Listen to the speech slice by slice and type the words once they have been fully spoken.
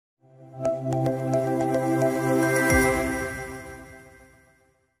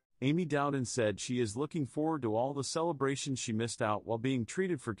Amy Dowden said she is looking forward to all the celebrations she missed out while being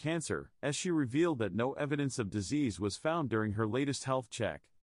treated for cancer, as she revealed that no evidence of disease was found during her latest health check.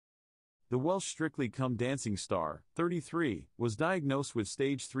 The Welsh Strictly Come Dancing star, 33, was diagnosed with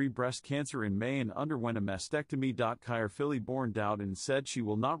stage 3 breast cancer in May and underwent a mastectomy. Caerphilly-born Dowden said she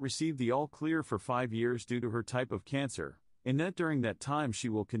will not receive the all-clear for 5 years due to her type of cancer, and that during that time she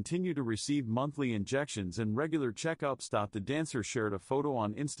will continue to receive monthly injections and regular checkups. The dancer shared a photo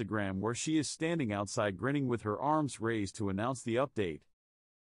on Instagram where she is standing outside grinning with her arms raised to announce the update.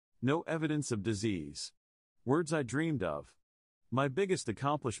 No evidence of disease. Words I dreamed of. My biggest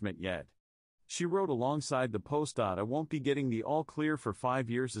accomplishment yet. She wrote alongside the post. I won't be getting the all clear for 5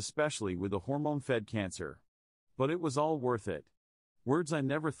 years, especially with a hormone-fed cancer. But it was all worth it. Words I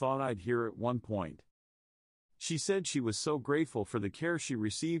never thought I'd hear at one point. She said she was so grateful for the care she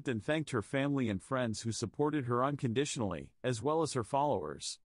received and thanked her family and friends who supported her unconditionally, as well as her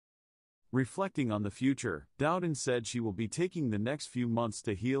followers. Reflecting on the future, Dowden said she will be taking the next few months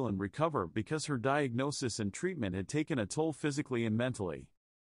to heal and recover because her diagnosis and treatment had taken a toll physically and mentally.